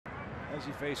as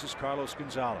he faces Carlos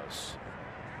Gonzalez.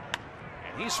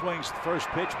 And he swings the first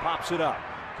pitch, pops it up.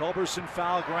 Culberson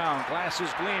foul ground, glasses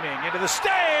gleaming, into the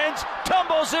stands,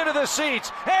 tumbles into the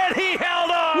seats, and he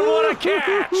held on. What a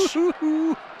catch!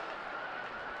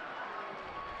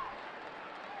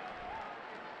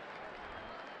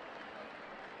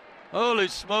 Holy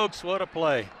smokes, what a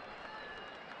play.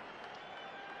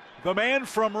 The man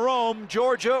from Rome,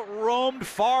 Georgia, roamed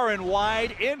far and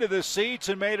wide into the seats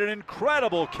and made an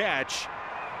incredible catch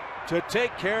to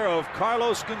take care of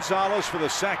Carlos Gonzalez for the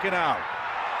second out.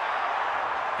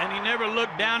 And he never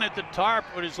looked down at the tarp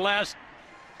with his last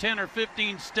 10 or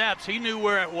 15 steps. He knew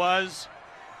where it was.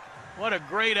 What a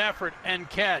great effort and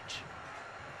catch.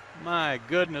 My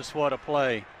goodness, what a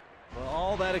play. Well,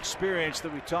 all that experience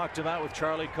that we talked about with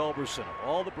Charlie Culberson,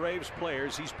 all the Braves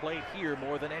players, he's played here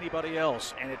more than anybody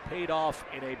else, and it paid off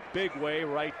in a big way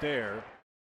right there.